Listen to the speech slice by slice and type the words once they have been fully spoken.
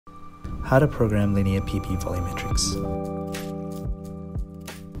How to program Linea PB volumetrics.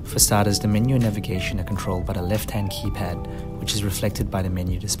 For starters, the menu and navigation are controlled by the left-hand keypad, which is reflected by the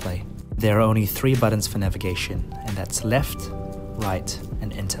menu display. There are only 3 buttons for navigation, and that's left, right,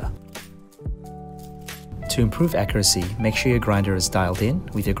 and enter. To improve accuracy, make sure your grinder is dialed in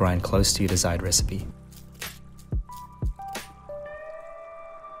with your grind close to your desired recipe.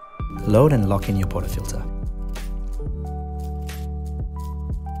 Load and lock in your portafilter.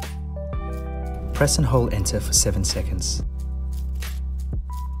 Press and hold enter for 7 seconds.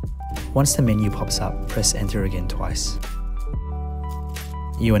 Once the menu pops up, press enter again twice.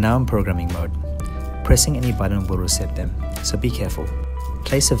 You are now in programming mode. Pressing any button will reset them, so be careful.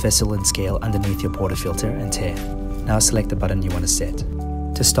 Place a vessel and scale underneath your portafilter and tare. Now select the button you want to set.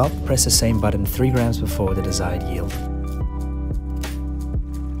 To stop, press the same button 3 grams before the desired yield.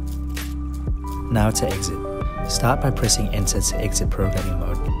 Now to exit. Start by pressing enter to exit programming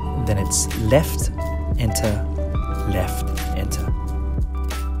mode. Then it's left, enter, left, enter.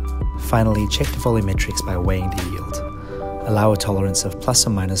 Finally, check the volumetrics by weighing the yield. Allow a tolerance of plus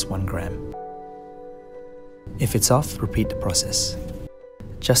or minus 1 gram. If it's off, repeat the process.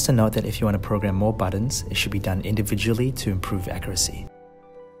 Just a note that if you want to program more buttons, it should be done individually to improve accuracy.